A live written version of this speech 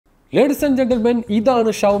Ladies and gentlemen, ഇതാണ്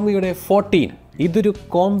ഷൗമിയുടെ 14. ഇതൊരു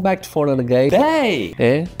compact ഫോണാണ് ഗൈസ്.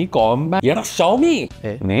 ഈ കോമ്പാക്ട് എടാ ഷൗമി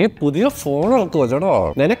നീ പുതിയ ഫോൺ ഇറക്കുവോ ചേട്ടോ?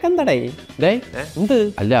 നിനക്കെന്താടേ എന്ത്?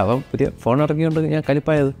 അല്ല അവൻ പുതിയ ഫോൺ ഇറക്കിയോണ്ട് ഞാൻ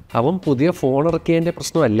കലിപ്പായത്. അവൻ പുതിയ ഫോൺ ഇറക്കിയതിന്റെ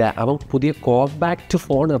പ്രശ്നമല്ല, അവൻ പുതിയ കോമ്പാക്ട്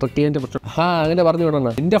ഫോൺ ഇറക്കിയതിന്റെ പ്രശ്നം. അങ്ങനെ പറഞ്ഞു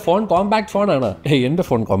വിടണം. എന്റെ ഫോൺ കോമ്പാക്ട് ഫോണാണ്. എന്റെ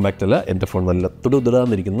ഫോൺ കോമ്പാക്ട് അല്ല, എന്റെ ഫോൺ നല്ല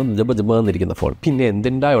തുടുതുടാന്നിരിക്കുന്ന ജബജബാന്നിരിക്കുന്ന ഫോൺ. പിന്നെ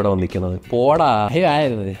എന്തിണ്ടാ ഇവിടെ വന്നിരിക്കുന്നത്? പോടാ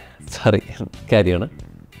ആയത്. സോറി, കാര്യമാണ്.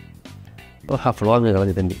 ഫ്ലോ അങ്ങ്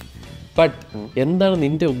കളഞ്ഞു തന്നെ. ബട്ട് എന്താണ്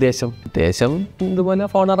നിൻ്റെ ഉദ്ദേശം? ഇതുപോലെ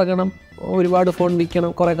ഫോൺ ഇറക്കണം, ഒരുപാട് ഫോൺ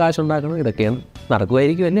വിൽക്കണം, കുറേ കാശുണ്ടാക്കണം, ഇതൊക്കെയാണ്.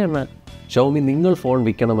 നടക്കുമായിരിക്കും അല്ലേ അണ്ണാ? ഷൗമി നിങ്ങൾ ഫോൺ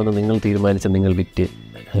വിൽക്കണമെന്ന് നിങ്ങൾ തീരുമാനിച്ച നിങ്ങൾ വിറ്റ്.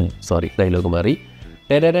 സോറി, ഡയലോഗ് മാറി.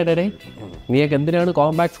 നീയൊക്കെ എന്തിനാണ്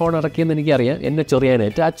കോമ്പാക്ട് ഫോൺ ഇറക്കിയെന്ന് എനിക്കറിയാം. എന്നെ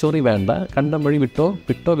ചൊറിയാനായിട്ട്. ആ ചൊറി വേണ്ട, കണ്ടം വഴി വിട്ടോ.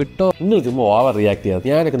 നിങ്ങൾ ചുമ്മാ ഓവർ റിയാക്ട് ചെയ്യാം.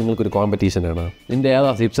 ഞാനൊക്കെ നിങ്ങൾക്കൊരു കോമ്പറ്റീഷനാണ്. നിൻ്റെ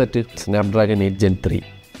ഏതാ ചിപ്സെറ്റ്? Snapdragon 8 Gen 3.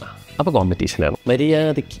 അപ്പോൾ കോമ്പറ്റീഷനാണ്.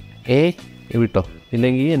 മര്യാദയ്ക്ക് വിട്ടോ,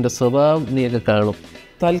 ഇല്ലെങ്കിൽ എൻ്റെ സ്വഭാവം നീയൊക്കെ കാണും.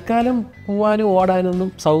 തൽക്കാലം പോവാനും ഓടാനൊന്നും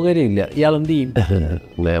സൗകര്യമില്ല. ഇയാൾ എന്ത് ചെയ്യും?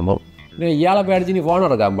 നിയമം. ഇയാളെ പേടിച്ച് ഇനി ഫോൺ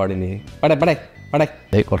ഇറക്കാൻ പാടില്ലേ? പടേ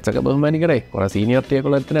കുറച്ചൊക്കെ ബഹുമാനിക്കടേ. കുറേ സീനിയോറിറ്റിയൊക്കെ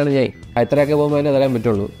ഉള്ള എത്രയാണ് ഞാൻ. എത്രയൊക്കെ ബഹുമാനം തരാൻ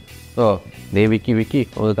പറ്റുള്ളൂ. നീ വിക്കി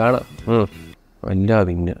ഒന്ന് കാണാം. അല്ല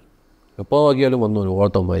പിന്നെ എപ്പോൾ നോക്കിയാലും വന്നു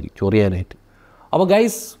ഓട്ടന്മാരി ചൊറിയാനായിട്ട്. അപ്പോൾ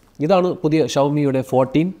ഗൈസ്, ഇതാണ് പുതിയ ഷൗമിയുടെ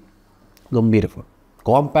 14 ഗംഭീര ഫോൺ.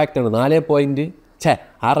 കോമ്പാക്റ്റാണ്.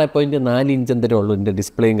 6.4 ഇഞ്ച് എന്തെങ്കിലും ഉള്ളൂ. എൻ്റെ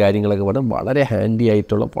ഡിസ്പ്ലേയും കാര്യങ്ങളൊക്കെ പറഞ്ഞാൽ വളരെ ഹാൻഡി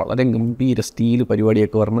ആയിട്ടുള്ള, വളരെ ഗംഭീര സ്റ്റീൽ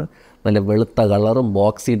പരിപാടിയൊക്കെ പറഞ്ഞാൽ നല്ല വെളുത്ത കളറും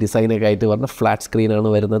ബോക്സി ഡിസൈനൊക്കെ ആയിട്ട് പറഞ്ഞാൽ ഫ്ലാറ്റ് സ്ക്രീനാണ്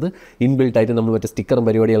വരുന്നത്. ഇൻബിൽട്ടായിട്ട് നമ്മൾ മറ്റേ സ്റ്റിക്കറും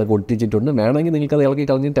പരിപാടികളൊക്കെ ഒട്ടിച്ചിട്ടുണ്ട്. വേണമെങ്കിൽ നിങ്ങൾക്കത് ഇളക്കി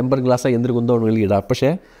കളഞ്ഞ് ടെമ്പർ ഗ്ലാസ്സായി എന്തൊരു കുന്തമാണ് വെളിയിടാം.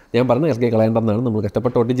 പക്ഷേ ഞാൻ പറഞ്ഞ ഇറക്കി കളയേണ്ടെന്നാണ്. നമ്മൾ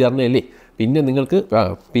കഷ്ടപ്പെട്ട് ഒട്ടിച്ചേർന്നതല്ലേ. പിന്നെ നിങ്ങൾക്ക്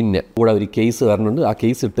പിന്നെ കൂടെ ഒരു കേസ് വരണുണ്ട്. ആ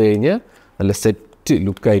കേസ് ഇട്ട് കഴിഞ്ഞാൽ നല്ല സെറ്റ്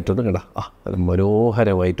ലുക്കായിട്ടുണ്ട്. കേട്ടോ, നല്ല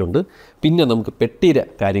മനോഹരമായിട്ടുണ്ട്. പിന്നെ നമുക്ക് പെട്ടിയുടെ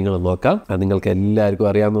കാര്യങ്ങൾ നോക്കാം. നിങ്ങൾക്ക് എല്ലാവർക്കും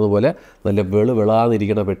അറിയാവുന്നതുപോലെ നല്ല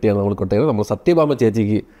വെളാന്നിരിക്കുന്ന പെട്ടിയാണ് നമ്മൾ കൊണ്ടുവരുന്നത്. നമ്മൾ സത്യഭാമ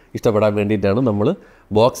ചേച്ചിക്ക് ഇഷ്ടപ്പെടാൻ വേണ്ടിയിട്ടാണ് നമ്മൾ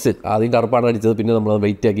ബോക്സ് ആദ്യം കറുപ്പാണ് അടിച്ചത്, പിന്നെ നമ്മളത്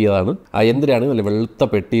വെയിറ്റ് ആക്കിയതാണ്. എന്തിനാണ് നല്ല വെളുത്ത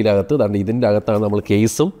പെട്ടിയിലകത്ത് ഇതിൻ്റെ അകത്താണ് നമ്മൾ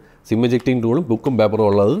കേസും സിം എജക്റ്റിംഗ് ടൂളും ബുക്കും പേപ്പറും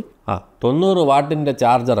ഉള്ളത്. 90 വാട്ടിൻ്റെ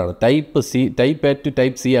ചാർജറാണ്. Type A to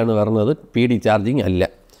Type C ആണ് വരുന്നത്. PD ചാർജിങ് അല്ല.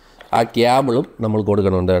 ആ കേബിളും നമ്മൾ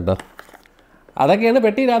കൊടുക്കണുണ്ട് കേട്ടോ. അതൊക്കെയാണ്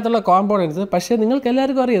പെട്ടിയിനകത്തുള്ള കോമ്പോണൻറ്റ്സ്. പക്ഷേ നിങ്ങൾക്ക്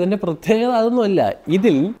എല്ലാവർക്കും അറിയാം ഇതിൻ്റെ പ്രത്യേകത അതൊന്നുമല്ല.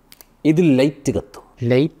 ഇതിൽ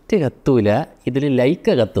ലൈറ്റ് കത്തൂല, ഇതിൽ ലൈക്ക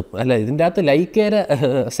കത്തും. അല്ല, ഇതിൻ്റെ അകത്ത് ലൈക്കയുടെ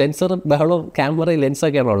സെൻസറും ബഹളവും ക്യാമറയും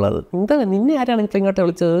ലെൻസൊക്കെയാണ് ഉള്ളത്. എന്താ നിന്നെ ആരാണ് ഇപ്പോൾ ഇങ്ങോട്ട്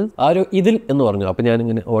വിളിച്ചത്? ഇതിൽ എന്ന് പറഞ്ഞു. അപ്പോൾ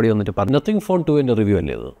ഞാനിങ്ങനെ ഓടി വന്നിട്ട് പറഞ്ഞു നത്തിങ് ഫോൺ 2 എൻ്റെ റിവ്യൂ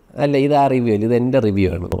അല്ലേ ഇത്? അല്ല, ഇത് ആ റിവ്യൂ അല്ല, ഇത് എൻ്റെ റിവ്യൂ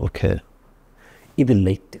ആണ്. ഓക്കെ, ഇതിൽ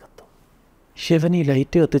ലൈറ്റ് കത്തും. ശിവനി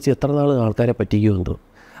ലൈറ്റ് കത്തിച്ച് എത്ര നാൾ ആൾക്കാരെ പറ്റിക്കുമെന്തോ.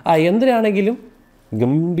 എന്തിനാണെങ്കിലും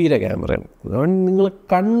ഗംഭീര ക്യാമറയാണ്. നിങ്ങൾ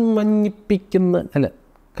കണ്ണ്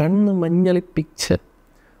മഞ്ഞളിപ്പിച്ച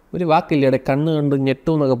ഒരു വാക്കില്ലേ, കണ്ണ് കണ്ട്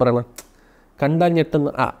ഞെട്ടും എന്നൊക്കെ പറയണം. കണ്ടാൽ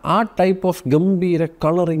ഞെട്ടുന്ന ആ ടൈപ്പ് ഓഫ് ഗംഭീര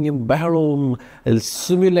കളറിങ്ങും ബഹളവും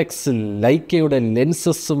സിമുലെക്സ് ലൈക്കയുടെ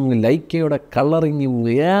ലെൻസസും ലൈക്കയുടെ കളറിങ്ങും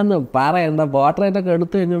ഏന്ന് പറയണ്ട. പോർട്രേറ്റൊക്കെ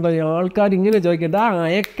എടുത്തു കഴിഞ്ഞിട്ടുണ്ടെങ്കിൽ ആൾക്കാർ ഇങ്ങനെ ചോദിക്കട്ടെ,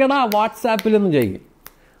 അയക്കടാ വാട്സാപ്പിലൊന്നും ചോദിക്കും.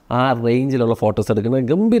 ആ റേഞ്ചിലുള്ള ഫോട്ടോസ് എടുക്കുന്നത്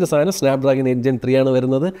ഗംഭീര സാധനം. സ്നാപ്ഡ്രാഗൺ 8 Gen 3 ആണ്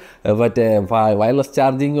വരുന്നത്. മറ്റേ വയർലെസ്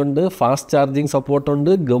ചാർജിങ് ഉണ്ട്, ഫാസ്റ്റ് ചാർജിങ്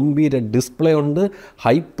സപ്പോർട്ടുണ്ട്, ഗംഭീര ഡിസ്പ്ലേ ഉണ്ട്,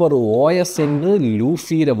 ഹൈപ്പർ OS ഉണ്ട്,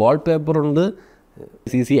 ലൂഫിയുടെ വാൾപേപ്പറുണ്ട്.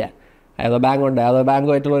 ഏതോ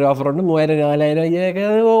ബാങ്കുമായിട്ടുള്ള ഒരു ഓഫറുണ്ട്.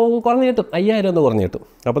 3000-4000 കുറഞ്ഞ് കിട്ടും, 5000 ഒന്ന് കുറഞ്ഞ് കിട്ടും.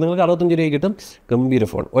 അപ്പോൾ നിങ്ങൾക്ക് 65 രൂപ കിട്ടും. ഗംഭീര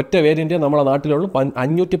ഫോൺ. ഒറ്റ വേരിയൻറ്റ് നമ്മുടെ നാട്ടിലുള്ളൂ.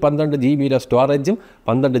 512 GB സ്റ്റോറേജും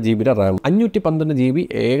 12 GB റാം. 512 GB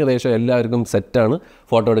ഏകദേശം എല്ലാവർക്കും സെറ്റാണ്,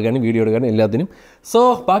 ഫോട്ടോ എടുക്കാനും വീഡിയോ എടുക്കാനും എല്ലാത്തിനും. സോ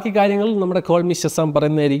ബാക്കി കാര്യങ്ങൾ നമ്മുടെ കോൾ മീ ഷസാം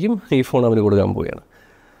പറയുന്നതായിരിക്കും. ഈ ഫോൺ അവന് കൊടുക്കാൻ പോവുകയാണ്.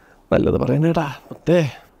 നല്ലത് പറയാനേട്ടാ,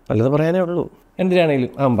 നല്ലത് പറയാനേ ഉള്ളൂ.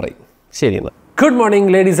 എന്തിനാണെങ്കിലും പറയും. ശരി എന്നാൽ. ഗുഡ് മോർണിംഗ്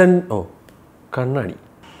ലേഡീസ് ആൻഡ് കണ്ണാടി.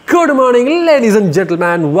 Good morning, ladies and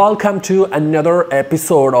gentlemen. Welcome to another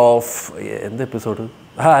episode of എന്ത് episode?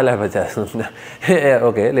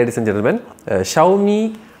 Okay, ladies and gentlemen, Xiaomi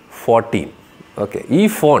 14. Okay, ഈ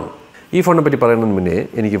ഫോണിനെ പറ്റി പറയുന്നതിന് മുന്നേ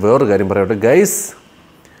എനിക്ക് വേറൊരു കാര്യം പറയട്ടെ ഗൈസ്.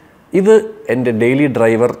 ഇത് എൻ്റെ ഡെയിലി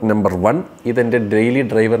ഡ്രൈവർ നമ്പർ 1, ഇതെൻ്റെ daily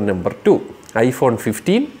driver number 2. iPhone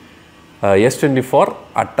 15 S24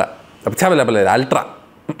 ultra.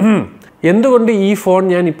 എന്തുകൊണ്ട് ഈ ഫോൺ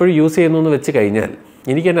ഞാൻ ഇപ്പോഴും യൂസ് ചെയ്യുന്നു എന്ന് വെച്ച് കഴിഞ്ഞാൽ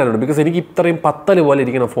എനിക്ക് തന്നെ അറിയണം. ബിക്കോസ് എനിക്ക് ഇത്രയും പത്തല് പോലെ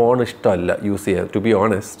ഇരിക്കുന്ന ഫോൺ ഇഷ്ടമല്ല യൂസ് ചെയ്യാൻ. ടു ബി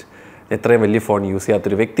ഓണസ്റ്റ്, എത്രയും വലിയ ഫോൺ യൂസ്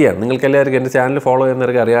ചെയ്യാത്തൊരു വ്യക്തിയാണ്. നിങ്ങൾക്ക് എല്ലാവർക്കും എൻ്റെ ചാനൽ ഫോളോ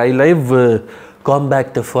ചെയ്യുന്നവർക്ക് അറിയാം. I live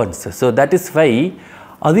compact phones. So that is Y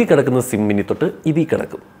അതിൽ കിടക്കുന്ന സിമ്മിനി തൊട്ട് ഇതിൽ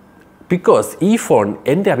കിടക്കും. ബിക്കോസ് ഈ ഫോൺ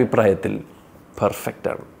എൻ്റെ അഭിപ്രായത്തിൽ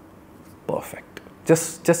പെർഫെക്റ്റാണ്.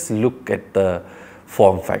 Just look at the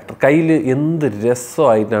form factor. കയ്യിൽ എന്ത്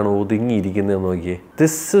രസമായിട്ടാണ് ഒതുങ്ങിയിരിക്കുന്നതെന്ന് നോക്കിയേ.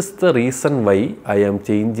 This is the reason why I am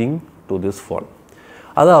changing to this phone.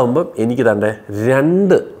 അതാവുമ്പം എനിക്ക് തന്നെ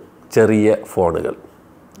 2 ചെറിയ ഫോണുകൾ.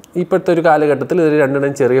 ഇപ്പോഴത്തെ ഒരു കാലഘട്ടത്തിൽ ഇതൊരു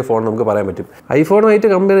 2 ചെറിയ ഫോൺ നമുക്ക് പറയാൻ പറ്റും. ഐഫോണുമായിട്ട്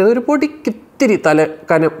കമ്പയർ ചെയ്ത് ഒരു പൊടിക്കിത്തിരി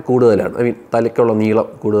തലക്കനം കൂടുതലാണ്, ഐ മീൻ തലയ്ക്കുള്ള നീളം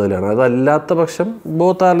കൂടുതലാണ്. അതല്ലാത്ത പക്ഷം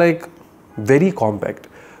both are like very compact.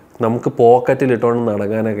 നമുക്ക് പോക്കറ്റിൽ ഇട്ടുകൊണ്ട്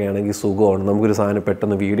നടക്കാനൊക്കെ ആണെങ്കിൽ സുഖമാണ്, നമുക്കൊരു സാധനം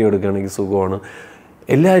പെട്ടെന്ന് വീഡിയോ എടുക്കുകയാണെങ്കിൽ സുഖമാണ്.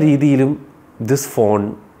 എല്ലാ രീതിയിലും this phone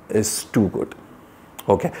is to good.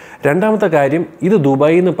 Okay, രണ്ടാമത്തെ കാര്യം, ഇത്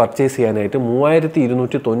ദുബായിൽ നിന്ന് പർച്ചേസ് ചെയ്യാനായിട്ട്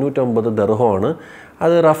 3299 ദർഹമാണ്.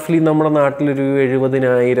 അത് റഫ്ലി നമ്മുടെ നാട്ടിലൊരു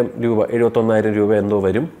 70,000 രൂപ 71,000 രൂപ എന്തോ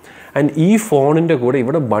വരും. ആൻഡ് ഈ ഫോണിൻ്റെ കൂടെ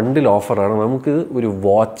ഇവിടെ ബണ്ടിൽ ഓഫറാണ്. നമുക്ക് ഒരു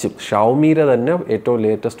വാച്ചും, ഷവോമിയുടെ തന്നെ ഏറ്റവും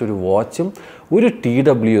ലേറ്റസ്റ്റ് ഒരു വാച്ചും ഒരു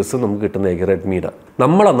TWS നമുക്ക് കിട്ടുന്നതായിരിക്കും റെഡ്മിയുടെ.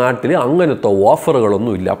 നമ്മളെ നാട്ടിൽ അങ്ങനത്തെ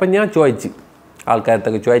ഓഫറുകളൊന്നും ഇല്ല. അപ്പം ഞാൻ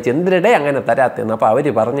ആൾക്കാരത്തൊക്കെ ചോദിച്ച് എന്തിനിടെ അങ്ങനെ തരാത്തതെന്ന്. അപ്പോൾ അവർ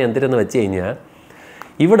പറഞ്ഞ് എന്തിനെന്ന് വെച്ച് കഴിഞ്ഞാൽ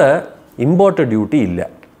ഇവിടെ ഇമ്പോർട്ട് ഡ്യൂട്ടി ഇല്ല,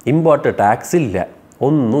 ഇമ്പോർട്ട് ടാക്സ് ഇല്ല,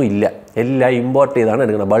 ഒന്നുമില്ല. എല്ലാം ഇമ്പോർട്ട് ചെയ്താണ്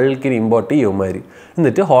എടുക്കുന്നത്. ബൾക്കിന് ഇമ്പോർട്ട് ചെയ്യുമാർ,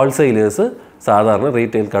 എന്നിട്ട് ഹോൾസെയിലേഴ്സ് സാധാരണ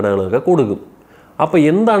റീറ്റെയിൽ കടകളൊക്കെ കൊടുക്കും. അപ്പോൾ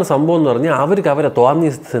എന്താണ് സംഭവം എന്ന് പറഞ്ഞാൽ അവരെ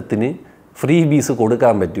തോന്നിയത്തിന് ഫ്രീ ബീസ്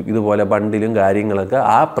കൊടുക്കാൻ പറ്റും. ഇതുപോലെ ബണ്ടിലും കാര്യങ്ങളൊക്കെ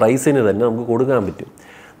ആ പ്രൈസിന് തന്നെ നമുക്ക് കൊടുക്കാൻ പറ്റും.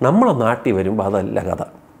 നമ്മളെ നാട്ടിൽ വരുമ്പോൾ അതല്ല കഥ.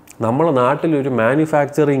 നമ്മളെ നാട്ടിലൊരു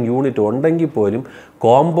മാനുഫാക്ചറിങ് യൂണിറ്റ് ഉണ്ടെങ്കിൽ പോലും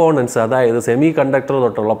കോമ്പോണൻസ്, അതായത് സെമി കണ്ടക്ടർ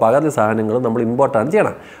തൊട്ടുള്ള പകുതി സാധനങ്ങൾ നമ്മൾ ഇമ്പോർട്ടാണ്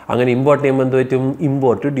ചെയ്യണം. അങ്ങനെ ഇമ്പോർട്ട് ചെയ്യുമ്പോൾ എന്ത് പറ്റും?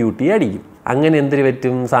 ഇമ്പോർട്ട് ഡ്യൂട്ടി അടിക്കും. അങ്ങനെ എന്തിന്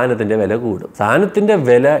പറ്റും? സാധനത്തിൻ്റെ വില കൂടും. സാധനത്തിൻ്റെ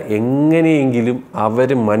വില എങ്ങനെയെങ്കിലും അവർ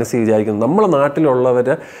മനസ്സിൽ വിചാരിക്കുന്നു. നമ്മളെ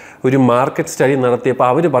നാട്ടിലുള്ളവരെ ഒരു മാർക്കറ്റ് സ്റ്റഡി നടത്തിയപ്പോൾ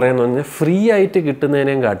അവർ പറയുന്നത് പറഞ്ഞാൽ ഫ്രീ ആയിട്ട്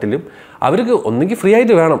കിട്ടുന്നതിനേയും കാട്ടിലും അവർക്ക് ഒന്നുകിൽ ഫ്രീ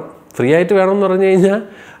ആയിട്ട് വേണം. ഫ്രീ ആയിട്ട് വേണം എന്ന് പറഞ്ഞു കഴിഞ്ഞാൽ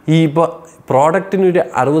ഈ ഇപ്പോൾ പ്രോഡക്റ്റിനൊരു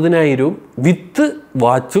 60,000 വിത്ത്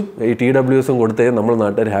വാച്ചും TWSും കൊടുത്തേ നമ്മൾ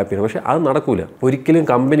നാട്ടുകാർ ഹാപ്പിയാണ്. പക്ഷേ അത് നടക്കില്ല. ഒരിക്കലും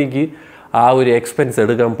കമ്പനിക്ക് ആ ഒരു എക്സ്പെൻസ്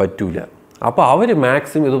എടുക്കാൻ പറ്റില്ല. അപ്പോൾ അവർ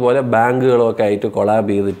മാക്സിമം ഇതുപോലെ ബാങ്കുകളൊക്കെ ആയിട്ട്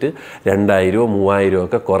കൊളാബ് ചെയ്തിട്ട് 2,000 3,000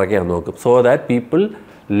 ഒക്കെ കുറയ്ക്കാൻ നോക്കും. So that people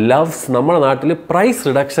loves. നമ്മുടെ നാട്ടിൽ പ്രൈസ്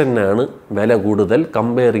റിഡക്ഷനാണ് വില കൂടുതൽ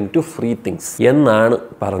കമ്പയറിങ് ടു ഫ്രീ തിങ്സ് എന്നാണ്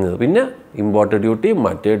പറഞ്ഞത്. പിന്നെ ഇമ്പോർട്ട് ഡ്യൂട്ടി,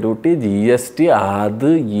 മറ്റേ ഡ്യൂട്ടി, GST,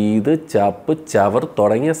 അത് ഇത് ചപ്പ് ചവർ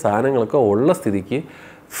തുടങ്ങിയ സാധനങ്ങളൊക്കെ ഉള്ള സ്ഥിതിക്ക്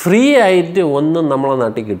ഫ്രീ ആയിട്ട് ഒന്നും നമ്മളെ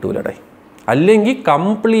നാട്ടിൽ കിട്ടൂലടേ. അല്ലെങ്കിൽ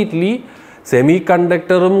കംപ്ലീറ്റ്ലി സെമി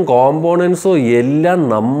കണ്ടക്ടറും കോമ്പോണൻസും എല്ലാം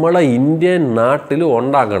നമ്മളെ ഇന്ത്യൻ നാട്ടിൽ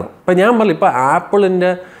ഉണ്ടാക്കണം. ഇപ്പം ഞാൻ പറഞ്ഞു, ഇപ്പോൾ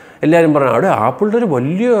ആപ്പിളിൻ്റെ എല്ലാവരും പറഞ്ഞു അവിടെ ആപ്പിളിൻ്റെ ഒരു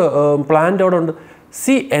വലിയ പ്ലാന്റ് അവിടെ ഉണ്ട്.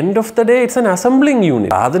 End of the day it's an assembling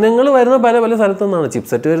unit. സാധനങ്ങൾ വരുന്ന പല സ്ഥലത്തു നിന്നാണ്.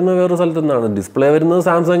 ചിപ്സെറ്റ് വരുന്നത് വേറൊരു സ്ഥലത്തു നിന്നാണ്, ഡിസ്പ്ലേ വരുന്നത്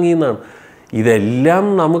സാംസങ്ങിൽ നിന്നാണ്. ഇതെല്ലാം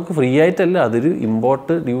നമുക്ക് ഫ്രീ ആയിട്ടല്ല, അതൊരു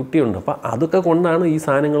ഇമ്പോർട്ട് ഡ്യൂട്ടി ഉണ്ട്. അപ്പോൾ അതൊക്കെ കൊണ്ടാണ് ഈ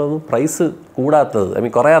സാധനങ്ങളൊന്നും പ്രൈസ് കൂടാത്തത്, ഐ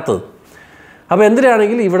മീൻ കുറയാത്തത്. അപ്പോൾ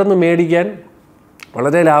എന്തിനാണെങ്കിലും ഇവിടെ നിന്ന് മേടിക്കാൻ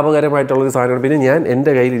വളരെ ലാഭകരമായിട്ടുള്ളൊരു സാധനമാണ്. പിന്നെ ഞാൻ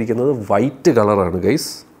എൻ്റെ കയ്യിലിരിക്കുന്നത് വൈറ്റ് കളറാണ് guys,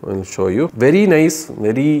 show you. Very nice,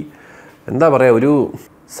 very എന്താ പറയുക, ഒരു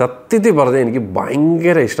സത്യത്തിൽ പറഞ്ഞാൽ എനിക്ക്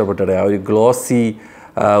ഭയങ്കര ഇഷ്ടപ്പെട്ടത് ആ ഒരു ഗ്ലോസി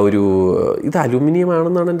ഒരു ഇത് അലുമിനിയം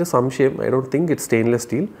ആണെന്നാണ് എൻ്റെ സംശയം. I don't think it stainless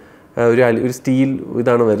steel. ഒരു സ്റ്റീൽ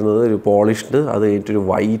ഇതാണ് വരുന്നത്, ഒരു പോളിഷ്ഡ്. അത് കഴിഞ്ഞിട്ടൊരു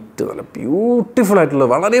വൈറ്റ് നല്ല ബ്യൂട്ടിഫുൾ ആയിട്ടുള്ള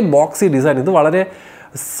വളരെ ബോക്സി ഡിസൈൻ. ഇത് വളരെ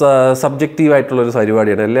സബ്ജക്റ്റീവായിട്ടുള്ളൊരു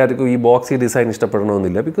പരിപാടിയാണ്. എല്ലാവർക്കും ഈ ബോക്സി ഡിസൈൻ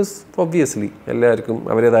ഇഷ്ടപ്പെടണമെന്നില്ല, ബിക്കോസ് ഒബ്വിയസ്ലി എല്ലാവർക്കും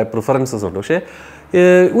അവരുടേതായ പ്രിഫറൻസസ് ഉണ്ട്. പക്ഷേ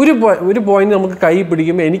ഒരു പോയിന്റ് നമുക്ക് കൈ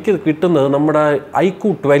പിടിക്കുമ്പോൾ എനിക്ക് കിട്ടുന്നത് നമ്മുടെ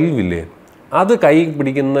iQOO 12 ഇല്ലേ, അത് കൈ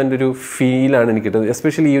പിടിക്കുന്നതിൻ്റെ ഒരു ഫീലാണ് എനിക്ക് കിട്ടുന്നത്.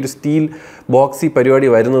 എസ്പെഷ്യലി ഈ ഒരു സ്റ്റീൽ ബോക്സി പരിപാടി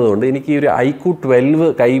വരുന്നതുകൊണ്ട് എനിക്ക് ഈ ഒരു iQOO 12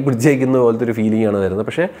 കൈ പിടിച്ചേക്കുന്ന പോലത്തെ ഒരു ഫീലിംഗ് ആണ് വരുന്നത്.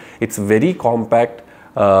 പക്ഷേ ഇറ്റ്സ് വെരി കോമ്പാക്ട്.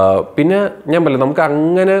 പിന്നെ ഞാൻ പറയാം, നമുക്ക്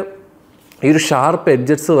അങ്ങനെ ഈ ഒരു ഷാർപ്പ്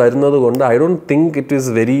എഡ്ജസ് വരുന്നത് കൊണ്ട് I don't think it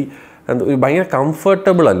is very ഭയങ്കര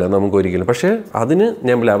കംഫർട്ടബിൾ അല്ല നമുക്കൊരിക്കലും. പക്ഷേ അതിന്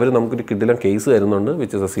ഞാൻ പറയാം, അവർ നമുക്കൊരു കിഡിലം കേസ് തരുന്നുണ്ട്,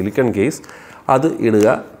 which is A silicon case. അത് ഇടുക,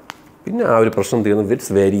 പിന്നെ ആ ഒരു പ്രശ്നം തീർന്നത്.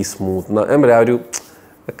 It's very smooth. ഞാൻ പറയാം, ആ ഒരു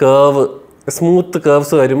സ്മൂത്ത്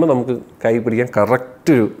കേർവ്സ് വരുമ്പോൾ നമുക്ക് കൈ പിടിക്കാൻ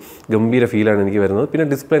കറക്റ്റ് ഒരു ഗംഭീര ഫീലാണ് എനിക്ക് വരുന്നത്. പിന്നെ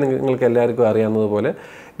ഡിസ്പ്ലേ നിങ്ങൾക്ക് എല്ലാവർക്കും അറിയാവുന്നതുപോലെ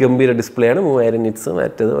ഗംഭീര ഡിസ്പ്ലേ ആണ്. 3000 നിറ്റ്സ്,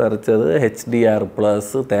 മറ്റത് വരച്ചത് HDR+,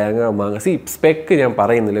 തേങ്ങ മാങ്ങ. സ്പെക്ക് ഞാൻ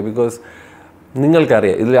പറയുന്നില്ല, ബിക്കോസ്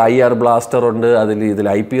നിങ്ങൾക്കറിയാം ഇതിൽ IR ബ്ലാസ്റ്റർ ഉണ്ട്, ഇതിൽ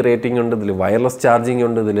IP റേറ്റിംഗ് ഉണ്ട്, ഇതിൽ വയർലെസ് ചാർജിങ്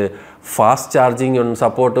ഉണ്ട്, ഇതിൽ ഫാസ്റ്റ് ചാർജിങ് ഉണ്ട്,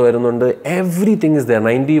 സപ്പോർട്ട് വരുന്നുണ്ട്. Everything is there.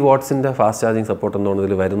 90 വാട്ട്സിൻ്റെ fast charging support എന്നാണ്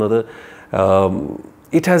ഇതിൽ വരുന്നത്.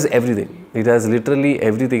 It has everything. It has literally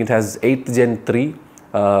everything. It has 8th Gen 3,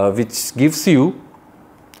 which gives you,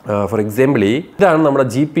 for example, ഇതാണ് നമ്മുടെ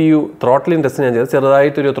GPU ത്രോട്ടിലിംഗ് ടെസ്റ്റ് ഞാൻ ചെയ്തത്.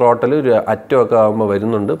 ചെറുതായിട്ടൊരു ത്രോട്ടിൽ ഒരു അറ്റം ഒക്കെ ആകുമ്പോൾ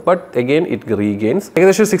വരുന്നുണ്ട്, ബട്ട് അഗെയിൻ ഇറ്റ് റീഗെയിൻസ്.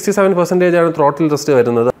 ഏകദേശം 67% ആണ് ത്രോട്ടിൽ ടെസ്റ്റ്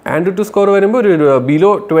വരുന്നത്. ആൻഡ്രോയിഡ് സ്കോർ വരുമ്പോൾ ഒരു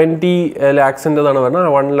ബിലോ 20 lakhsൻ്റെതാണ്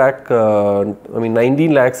വരുന്നത്. 1 lakh, I mean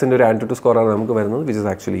 19 lakhsൻ്റെ ഒരു ആൻഡ്രോയിഡ് സ്കോറാണ് നമുക്ക് വരുന്നത്, which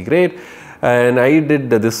is actually great. And I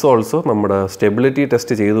did this also. നമ്മുടെ സ്റ്റെബിലിറ്റി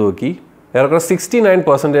ടെസ്റ്റ് ചെയ്ത് നോക്കി. ഏറെക്കുറെ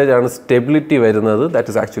 69% ആണ് സ്റ്റെബിലിറ്റി വരുന്നത്. That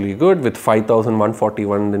is actually good. With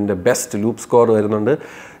 5141ൻ്റെ best loop score വരുന്നുണ്ട്.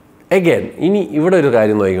 അഗൈൻ ഇനി ഇവിടെ ഒരു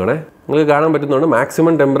കാര്യം നോക്കിക്കോണേ. നിങ്ങൾക്ക് കാണാൻ പറ്റുന്നുണ്ട്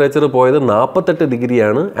മാക്സിമം ടെമ്പറേച്ചർ പോയത് 48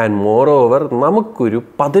 ഡിഗ്രിയാണ്. ആൻഡ് മോർ ഓവർ നമുക്കൊരു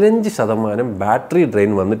 15% ബാറ്ററി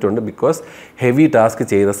ഡ്രെയിൻ വന്നിട്ടുണ്ട് ബിക്കോസ് ഹെവി ടാസ്ക്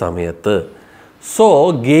ചെയ്ത സമയത്ത്. സോ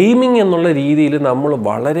ഗെയിമിംഗ് എന്നുള്ള രീതിയിൽ നമ്മൾ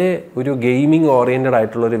വളരെ ഒരു ഗെയിമിംഗ് ഓറിയൻറ്റഡ്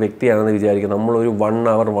ആയിട്ടുള്ള ഒരു വ്യക്തിയാണെന്ന് വിചാരിക്കുക. നമ്മളൊരു 1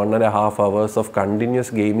 hour 1.5 hours of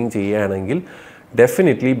continuous gaming ചെയ്യുകയാണെങ്കിൽ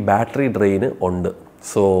ഡെഫിനറ്റ്ലി ബാറ്ററി ഡ്രെയിൻ ഉണ്ട്.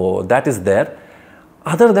 So that is there.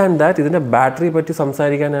 Other than that ഇതിൻ്റെ ബാറ്ററി പറ്റി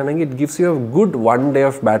സംസാരിക്കാനാണെങ്കിൽ it gives you A good 1 day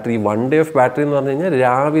of battery. 1 day of battery എന്ന് പറഞ്ഞു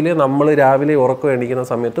കഴിഞ്ഞാൽ നമ്മൾ രാവിലെ ഉറക്കം എണീക്കുന്ന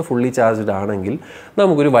സമയത്ത് ഫുള്ളി ചാർജ്ഡ് ആണെങ്കിൽ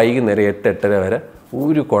നമുക്കൊരു വൈകുന്നേരം 8-8:30 വരെ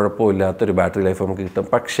ഒരു കുഴപ്പമില്ലാത്തൊരു ബാറ്ററി ലൈഫ് നമുക്ക് കിട്ടും.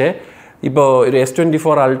 പക്ഷേ ഇപ്പോൾ ഒരു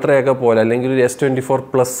S24 അൾട്രയൊക്കെ പോലെ അല്ലെങ്കിൽ ഒരു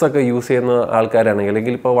S24+ ഒക്കെ യൂസ് ചെയ്യുന്ന ആൾക്കാരാണെങ്കിൽ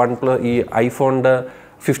അല്ലെങ്കിൽ ഇപ്പോൾ ഈ ഐഫോണിൻ്റെ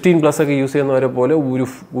 15+ ഒക്കെ യൂസ് ചെയ്യുന്നവരെ പോലെ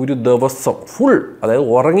ഒരു ദിവസം ഫുൾ, അതായത്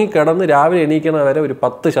ഉറങ്ങിക്കിടന്ന് രാവിലെ എണീക്കുന്ന വരെ ഒരു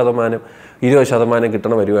 10%-20%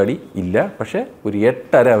 കിട്ടുന്ന പരിപാടി ഇല്ല. പക്ഷേ ഒരു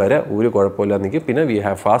 8:30 വരെ ഒരു കുഴപ്പമില്ല നിൽക്കും. പിന്നെ we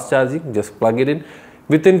have fast charging, just plug it in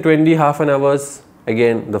within 20-half an hours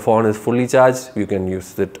again the phone is fully charge, you can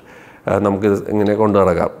use it. നമുക്ക് ഇങ്ങനെ കൊണ്ടു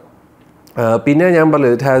നടക്കാം. പിന്നെ ഞാൻ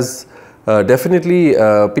പറഞ്ഞു ഇറ്റ് ഹാസ് ഡെഫിനറ്റ്ലി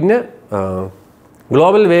പിന്നെ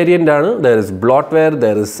ഗ്ലോബൽ വേരിയൻ്റ് ആണ്. There is bloatware,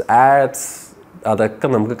 there is ads, അതൊക്കെ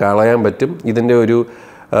നമുക്ക് കളയാൻ പറ്റും. ഇതിൻ്റെ ഒരു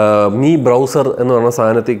മീ ബ്രൗസർ എന്ന് പറഞ്ഞ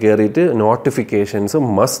സാധനത്തിൽ കയറിയിട്ട് നോട്ടിഫിക്കേഷൻസ്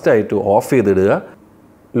മസ്റ്റായിട്ട് ഓഫ് ചെയ്തിടുക.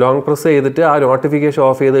 ലോങ് പ്രസ് ചെയ്തിട്ട് ആ നോട്ടിഫിക്കേഷൻ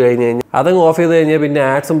ഓഫ് ചെയ്ത് കഴിഞ്ഞാൽ അതങ്ങ് ഓഫ് ചെയ്ത് കഴിഞ്ഞാൽ പിന്നെ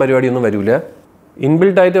ആഡ്സും പരിപാടിയൊന്നും വരില്ല.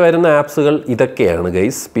 ഇൻബിൽട്ടായിട്ട് വരുന്ന ആപ്സുകൾ ഇതൊക്കെയാണ്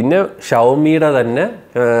ഗൈസ്. പിന്നെ ഷവോമിയുടെ തന്നെ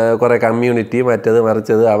കുറേ കമ്മ്യൂണിറ്റി മറ്റത്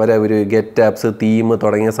മറിച്ചത് അവരെ ഒരു ഗെറ്റ് ആപ്സ്, തീം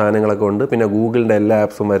തുടങ്ങിയ സാധനങ്ങളൊക്കെ ഉണ്ട്. പിന്നെ ഗൂഗിളിൻ്റെ എല്ലാ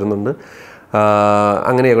ആപ്സും വരുന്നുണ്ട്,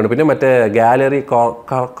 അങ്ങനെയൊക്കെ ഉണ്ട്. പിന്നെ മറ്റേ ഗാലറി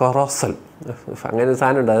കൊറോസൽ അങ്ങനെ ഒരു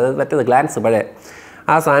സാധനമുണ്ട്, അത് മറ്റേത് ഗ്ലാൻസ് പഴയ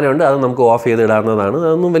ആ സാധനമുണ്ട്. അത് നമുക്ക് ഓഫ് ചെയ്തിടാവുന്നതാണ്.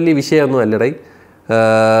 അതൊന്നും വലിയ വിഷയമൊന്നും അല്ലടേ.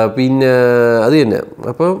 പിന്നെ അത് തന്നെ.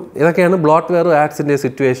 അപ്പോൾ ഇതൊക്കെയാണ് ബ്ലോട്ട്വെയർ ആഡ്സിൻ്റെ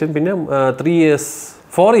സിറ്റുവേഷൻ. പിന്നെ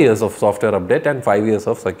 4 years of software update and 5 years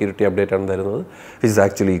of security update ആണ് തരുന്നത്, which is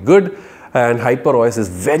actually good. And HyperOS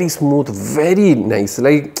is very smooth, very nice.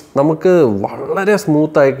 Like നമുക്ക് വളരെ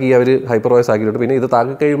സ്മൂത്താക്കി അവർ HyperOS ആക്കിയിട്ടുണ്ട്. പിന്നെ ഇത്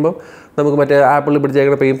താക്കി കഴിയുമ്പം നമുക്ക് മറ്റേ ആപ്പിളിൽ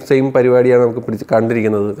പിടിച്ചേക്കുന്ന സെയിം പരിപാടിയാണ് നമുക്ക്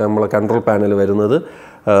കണ്ടിരിക്കുന്നത്, നമ്മളെ കൺട്രോൾ പാനൽ വരുന്നത്.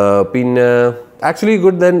 പിന്നെ ആക്ച്വലി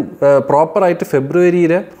ഗുഡ്. ദെൻ പ്രോപ്പറായിട്ട്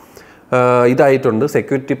ഫെബ്രുവരിയിൽ ഇതായിട്ടുണ്ട്,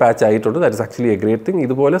 സെക്യൂരിറ്റി പാച്ച് ആയിട്ടുണ്ട്. That is actually A great thing.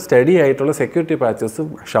 ഇതുപോലെ സ്റ്റഡി ആയിട്ടുള്ള സെക്യൂരിറ്റി പാച്ചസ്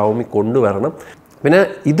ഷവോമി കൊണ്ടുവരണം. പിന്നെ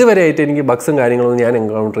ഇതുവരെ ആയിട്ട് എനിക്ക് ബഗ്സും കാര്യങ്ങളൊന്നും ഞാൻ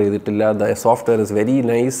എൻകൗണ്ടർ ചെയ്തിട്ടില്ല. The software is very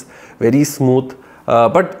nice, very smooth.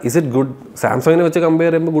 But is it good? സാംസങ്ങിനെ വെച്ച്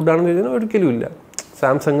കമ്പയർ ചെയ്യുമ്പോൾ ഗുഡ് ആണെന്ന് ചോദിച്ചാൽ ഒരിക്കലും ഇല്ല.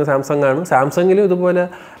 സാംസങ് ആണ്. സാംസങ്ങിലും ഇതുപോലെ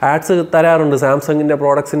ആഡ്സ് തരാറുണ്ട്, സാംസങ്ങിൻ്റെ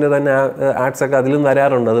പ്രോഡക്ട്സിൻ്റെ തന്നെ ആഡ്സൊക്കെ അതിലും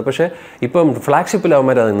തരാറുണ്ട്. അത് പക്ഷേ ഇപ്പം ഫ്ലാഗ്ഷിപ്പിൽ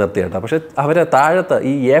അവന്മാർ അത് നിർത്തി കേട്ടോ. പക്ഷേ അവരെ താഴത്തെ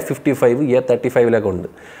ഈ A55 A35 ഉണ്ട്.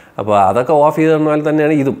 അപ്പോൾ അതൊക്കെ ഓഫ് ചെയ്ത് തന്നാൽ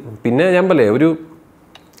തന്നെയാണ് ഇതും. പിന്നെ ഞാൻ പറയേ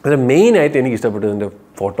അതിൽ മെയിനായിട്ട് എനിക്ക് ഇഷ്ടപ്പെട്ടതിൻ്റെ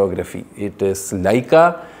ഫോട്ടോഗ്രാഫി. It is Lyca.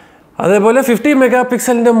 അതേപോലെ 50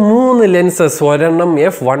 മെഗാപിക്സലിൻ്റെ 3 ലെൻസസ്, ഒരെണ്ണം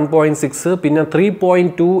f1.6, പിന്നെ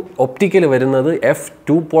 3.2 ഒപ്റ്റിക്കൽ വരുന്നത്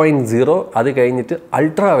f2.0, അത് കഴിഞ്ഞിട്ട്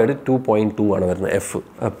അൾട്രാ വൈഡ് 2.2 ആണ് വരുന്നത് f.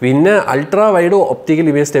 പിന്നെ ultra wide optical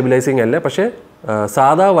image stabilising അല്ല, പക്ഷേ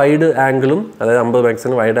സാധാ വൈഡ് ആംഗിളും, അതായത് 50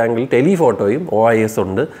 മെഗാപിക്സൽ വൈഡ് ആംഗിൾ ടെലിഫോട്ടോയും OIS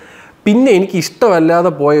ഉണ്ട്. പിന്നെ എനിക്ക്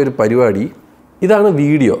ഇഷ്ടമല്ലാതെ പോയ ഒരു പരിപാടി ഇതാണ്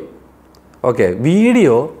വീഡിയോ. ഓക്കെ,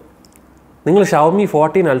 വീഡിയോ നിങ്ങൾ Xiaomi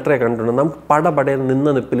 14 അൾട്ര കണ്ടിട്ടുണ്ട്. നമുക്ക് പടപടയിൽ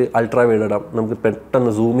നിപ്പിൽ അൾട്രാ വൈഡ് ഇടാം, നമുക്ക്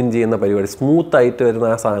പെട്ടെന്ന് സൂമിൻ ചെയ്യുന്ന പരിപാടി, സ്മൂത്തായിട്ട് വരുന്ന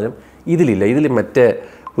ആ സാധനം ഇതിലില്ല. ഇതിൽ മറ്റേ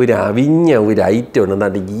ഒരു അവിഞ്ഞ ഒരു ഐറ്റം ഉണ്ട്.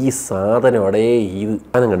 എന്താണ്ട് ഈ സാധനം അടേ ഇത്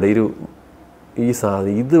സാധനം കണ്ട ഈ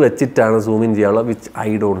സാധനം ഇത് വെച്ചിട്ടാണ് സൂമിൻ ചെയ്യാനുള്ളത്, which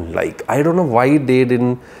I don't know why they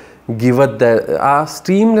didn't give at ആ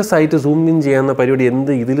സ്ട്രീംലെസ് ആയിട്ട് സൂമിൻ ചെയ്യാവുന്ന പരിപാടി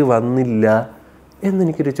എന്ത് ഇതിൽ വന്നില്ല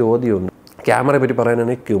എന്നെനിക്കൊരു ചോദ്യമുണ്ട്. ക്യാമറയെ പറ്റി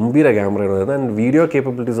പറയാനാണെങ്കിൽ ഗംഭീര ക്യാമറയാണ്. And video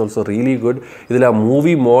capabilities also really good. ഇതിൽ ആ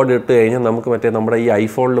മൂവി മോഡ് ഇട്ട് കഴിഞ്ഞാൽ നമുക്ക് മറ്റേ നമ്മുടെ ഈ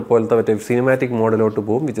ഐഫോണിൽ പോലത്തെ മറ്റേ സിനിമാറ്റിക് മോഡിലോട്ട്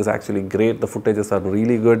പോകും, which is actually great. The footages are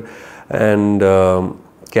really good. And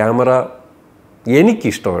camera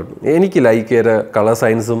എനിക്കിഷ്ടമാണ്. എനിക്ക് ലൈക്ക് ചെയ്ത കളർ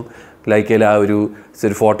സയൻസും ലൈക്ക് ചെയ്ത ആ ഒരു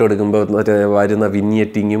ഫോട്ടോ എടുക്കുമ്പോൾ മറ്റേ വരുന്ന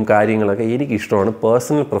വിന്യറ്റിങ്ങും കാര്യങ്ങളൊക്കെ എനിക്കിഷ്ടമാണ്.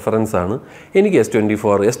 പേഴ്സണൽ പ്രിഫറൻസ് ആണ്. എനിക്ക്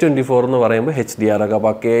S24 എന്ന് പറയുമ്പോൾ HDR ഒക്കെ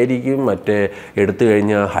പക്കയായിരിക്കും, മറ്റേ എടുത്തു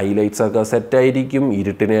കഴിഞ്ഞാൽ ഹൈലൈറ്റ്സൊക്കെ സെറ്റായിരിക്കും,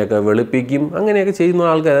 ഇരുട്ടിനെയൊക്കെ വെളുപ്പിക്കും, അങ്ങനെയൊക്കെ ചെയ്യുന്ന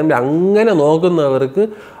ആൾക്കാർ. അങ്ങനെ നോക്കുന്നവർക്ക്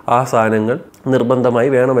ആ സാധനങ്ങൾ നിർബന്ധമായി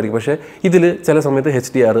വേണമായിരിക്കും. പക്ഷേ ഇതിൽ ചില സമയത്ത്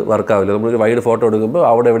HDR വർക്കാവില്ല. നമ്മളൊരു വൈഡ് ഫോട്ടോ എടുക്കുമ്പോൾ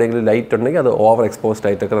അവിടെ എവിടെയെങ്കിലും ലൈറ്റ് ഉണ്ടെങ്കിൽ അത് ഓവർ എക്സ്പോസ്ഡ്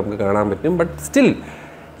ആയിട്ടൊക്കെ നമുക്ക് കാണാൻ പറ്റും. ബട്ട് സ്റ്റിൽ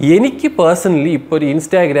എനിക്ക് പേഴ്സണലി ഇപ്പോൾ ഒരു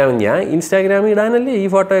ഞാൻ ഇൻസ്റ്റാഗ്രാമിൽ ഇടാനല്ലേ ഈ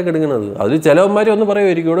ഫോട്ടോ ഒക്കെ എടുക്കുന്നത്. അതിൽ ചിലവന്മാർ ഒന്ന്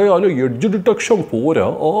പറയുമായിരിക്കും ഇവിടെ അതിൽ എഡ്ജ് ഡിറ്റക്ഷൻ പോരാ,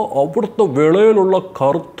 അവിടുത്തെ വിളയിലുള്ള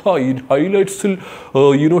കറുത്ത ഹൈലൈറ്റ്സിൽ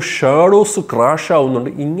ഷാഡോസ് ക്രാഷ് ആവുന്നുണ്ട്.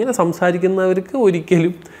 ഇങ്ങനെ സംസാരിക്കുന്നവർക്ക്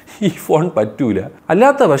ഒരിക്കലും ഈ ഫോൺ പറ്റൂല.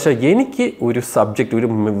 അല്ലാത്ത പക്ഷേ എനിക്ക് ഒരു സബ്ജക്റ്റ്,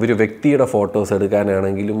 ഒരു വ്യക്തിയുടെ ഫോട്ടോസ്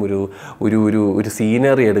എടുക്കാനാണെങ്കിലും ഒരു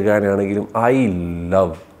scenery എടുക്കാനാണെങ്കിലും I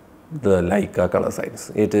love the Leica color science.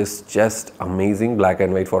 It is just amazing. Black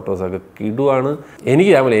and white photos ഒക്കെ കിടുവാണ്.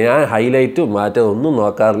 ഞാൻ ഹൈലൈറ്റും മാറ്റം ഒന്നും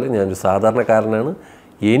നോക്കാറില്ല. ഞാനൊരു സാധാരണക്കാരനാണ്.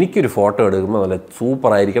 എനിക്കൊരു ഫോട്ടോ എടുക്കുമ്പോൾ നല്ല സൂപ്പർ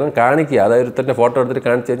ആയിരിക്കണം, കാണിക്കുക. അതായത് തന്നെ ഫോട്ടോ എടുത്തിട്ട്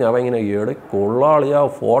കാണിച്ചു കഴിഞ്ഞാൽ അവൻ ഇങ്ങനെ എവിടെ കൊള്ളാളിയാ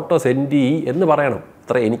ഫോട്ടോ സെൻഡ് ചെയ്യ് എന്ന് പറയണം.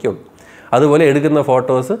 അത്ര എനിക്കുള്ളൂ. അതുപോലെ എടുക്കുന്ന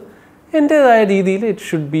ഫോട്ടോസ് എൻ്റേതായ രീതിയിൽ it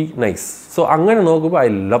should be nice. So അങ്ങനെ നോക്കുമ്പോൾ I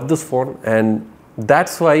love this phone and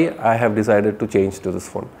that's why I have decided to change to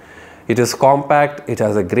this phone. It is compact, it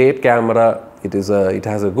has a great camera, it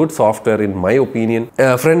has a good software in my opinion.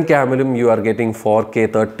 Front camera you are getting 4K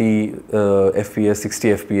 30 fps 60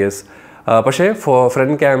 fps. പക്ഷേ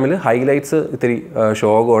front ക്യാമിൽ highlights ഇത്തിരി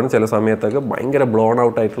ഷോകമാണ്. ചില സമയത്തൊക്കെ ഭയങ്കര blown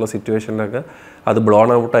out ആയിട്ടുള്ള സിറ്റുവേഷനിലൊക്കെ അത്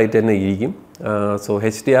blown out ആയിട്ട് തന്നെ ഇരിക്കും. സോ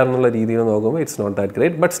HDR എന്നുള്ള രീതിയിൽ നോക്കുമ്പോൾ it's not that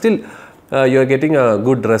great, but still you are getting a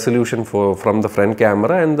good resolution from the front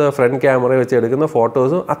camera, and the front camera വെച്ച് എടുക്കുന്ന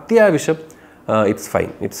ഫോട്ടോസും അത്യാവശ്യം it's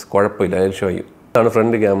fine, it's കുഴപ്പമില്ല. I'll show you. ആണ്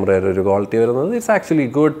ഫ്രണ്ട് ക്യാമറയുടെ ഒരു ക്വാളിറ്റി വരുന്നത്. It's actually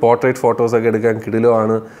good. Portrait photos ഒക്കെ എടുക്കാൻ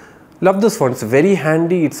കിടിലമാണ്. Love this phone. It's very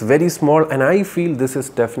handy, it's very small, and I feel this is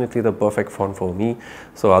definitely the perfect phone for me.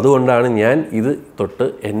 So അതുകൊണ്ടാണ് ഞാൻ ഇത് തൊട്ട്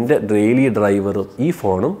എൻ്റെ ഡെയിലി ഡ്രൈവർ ഈ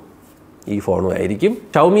ഫോണും ആയിരിക്കും.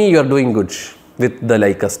 Xiaomi, you are doing good with the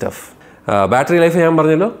Leica stuff. Battery life ഞാൻ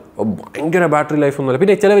പറഞ്ഞല്ലോ, ഭയങ്കര ബാറ്ററി ലൈഫ് ഒന്നുമില്ല.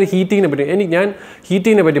 പിന്നെ ചിലവർ ഞാൻ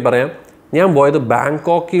ഹീറ്റിങ്ങിനെ പറ്റി പറയാം. ഞാൻ പോയത്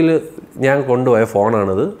ബാങ്കോക്കിൽ ഞാൻ കൊണ്ടുപോയ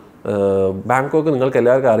ഫോണാണിത്. ബാങ്കോക്ക് നിങ്ങൾക്ക്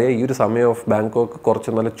എല്ലാവർക്കും അറിയാം, ഈ ഒരു സമയം ഓഫ് ബാങ്കോക്ക് കുറച്ച്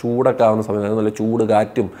നല്ല ചൂടൊക്കെ ആവുന്ന സമയത്ത്, നല്ല ചൂട്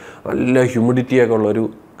കാറ്റും നല്ല ഹ്യൂമിഡിറ്റിയൊക്കെ ഉള്ളൊരു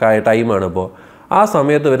ടൈമാണ്. അപ്പോൾ ആ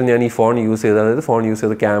സമയത്ത് വരെ ഞാൻ ഈ ഫോൺ യൂസ് ചെയ്ത്, അതായത് ഫോൺ യൂസ്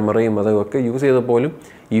ചെയ്ത് ക്യാമറയും അതൊക്കെ യൂസ് ചെയ്ത പോലും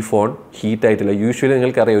ഈ ഫോൺ ഹീറ്റായിട്ടില്ല. യൂഷ്വലി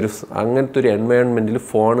നിങ്ങൾക്കറിയാം അങ്ങനത്തെ ഒരു എൻവയോൺമെൻറ്റിൽ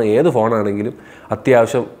ഏത് ഫോണാണെങ്കിലും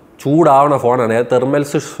അത്യാവശ്യം ചൂടാവണ ഫോണാണ്.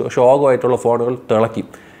 തെർമൽസ് ഷോക്കുമായിട്ടുള്ള ഫോണുകൾ തിളയ്ക്കും.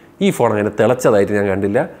 ഈ ഫോൺ അങ്ങനെ തിളച്ചതായിട്ട് ഞാൻ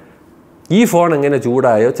കണ്ടില്ല. ഈ ഫോൺ എങ്ങനെ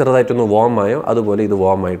ചൂടായോ ചെറുതായിട്ടൊന്ന് വാമായോ അതുപോലെ ഇത്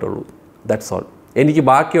വാമായിട്ടുള്ളൂ. That's all. എനിക്ക്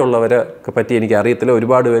ബാക്കിയുള്ളവരെ പറ്റി എനിക്ക് അറിയത്തില്ല.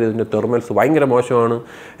 ഒരുപാട് പേര് ഇതിൻ്റെ തെർമൽസ് ഭയങ്കര മോശമാണ്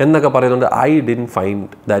എന്നൊക്കെ പറയുന്നുണ്ട്. ഐ ഡിഡ്ന്റ് ഫൈൻഡ്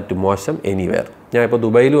ദാറ്റ് മോശം എനിവെയർ. ഞാൻ ഇപ്പോൾ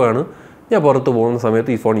ദുബൈയിലുമാണ്. ഞാൻ പുറത്ത് പോകുന്ന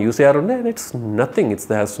സമയത്ത് ഈ ഫോൺ യൂസ് ചെയ്യാറുണ്ട്. And it's nothing, it's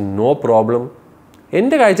has no problem.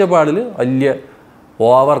 എൻ്റെ കാഴ്ചപ്പാടിൽ വലിയ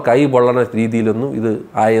ഓവർ കൈ പൊള്ളണ രീതിയിലൊന്നും ഇത്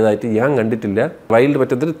ആയതായിട്ട് ഞാൻ കണ്ടിട്ടില്ല. വൈൽഡ്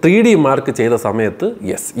പറ്റത്തിൽ 3D മാർക്ക് ചെയ്ത സമയത്ത്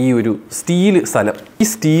ഈ ഒരു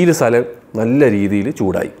സ്റ്റീല് സ്ഥലം നല്ല രീതിയിൽ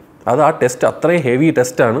ചൂടായി. അത് ആ ടെസ്റ്റ് അത്രയും ഹെവി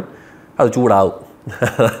ടെസ്റ്റാണ്. അത് ചൂടാവും.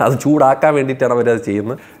 അത് ചൂടാക്കാൻ വേണ്ടിയിട്ടാണ് അവരത്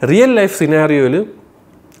ചെയ്യുന്നത്. Real life സിനാരിയോയിൽ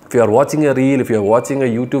if you are watching A reel, if you are watching A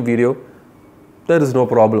YouTube video, there is no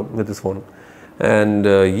problem with this phone. And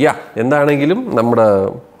എന്താണെങ്കിലും നമ്മുടെ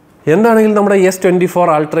S24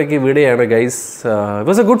 Ultra'ക്ക് ഇവിടെയാണ് guys. It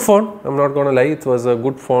was A good phone, I am not gonna lie. It was A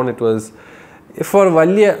good phone. It was four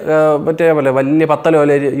വലിയ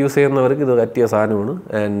പത്തലോല use ചെയ്യുന്നവർക്ക് ഇത് പറ്റിയ സാധനമാണ്.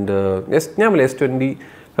 And ഞാൻ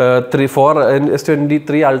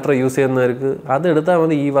S23 Ultra use ചെയ്യുന്നവർക്ക് അത് എടുത്താൽ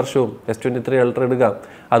മതി. ഈ വർഷവും S23 Ultra എടുക്കാം.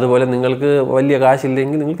 അതുപോലെ നിങ്ങൾക്ക് വലിയ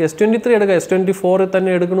കാശില്ലെങ്കിൽ നിങ്ങൾക്ക് S23 എടുക്കാം. S24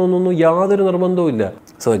 തന്നെ എടുക്കണമെന്നൊന്നും യാതൊരു നിർബന്ധവും ഇല്ല.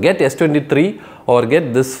 So get S23 or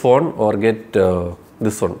get this phone or get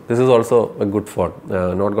this one. This is also a good phone,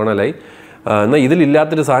 not gonna lie. എന്നാൽ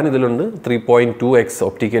ഇതിലില്ലാത്തൊരു സാധനം ഇതിലുണ്ട്. 3.2x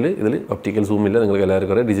optical. ഇതിൽ ഒപ്റ്റിക്കൽ സൂം ഇല്ല, നിങ്ങൾക്ക്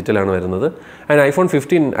എല്ലാവർക്കും അറിയാം. ഡിജിറ്റലാണ് വരുന്നത്. And iPhone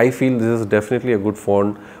 15 I feel this is definitely A good phone.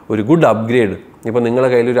 ഒരു ഗുഡ് അപ്ഗ്രേഡ്. ഇപ്പോൾ നിങ്ങളുടെ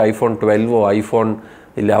കയ്യിൽ ഒരു iPhone 12 iPhone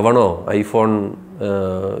 11 iPhone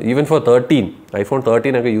even for 13 iPhone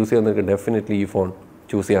 13 ഒക്കെ യൂസ് ചെയ്യുന്നവർക്ക് ഡെഫിനറ്റ്ലി ഈ ഫോൺ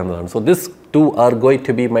ചൂസ് ചെയ്യാവുന്നതാണ്. So this to are going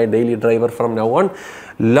to be my daily driver from now on.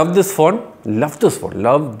 Love this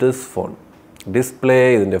phone. Display,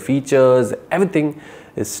 the features, everything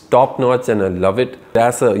is top notch and I love it.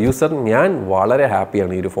 As a user, ഞാൻ വളരെ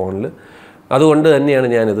ഹാപ്പിയാണ് ഈ ഒരു ഫോണിൽ. അതുകൊണ്ട് തന്നെയാണ്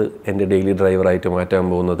ഞാനിത് എൻ്റെ ഡെയിലി ഡ്രൈവറായിട്ട് മാറ്റാൻ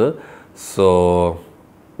പോകുന്നത്. So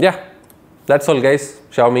that's all guys.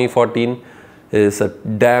 Xiaomi 14 is a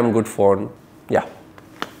damn good phone.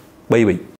 Bye.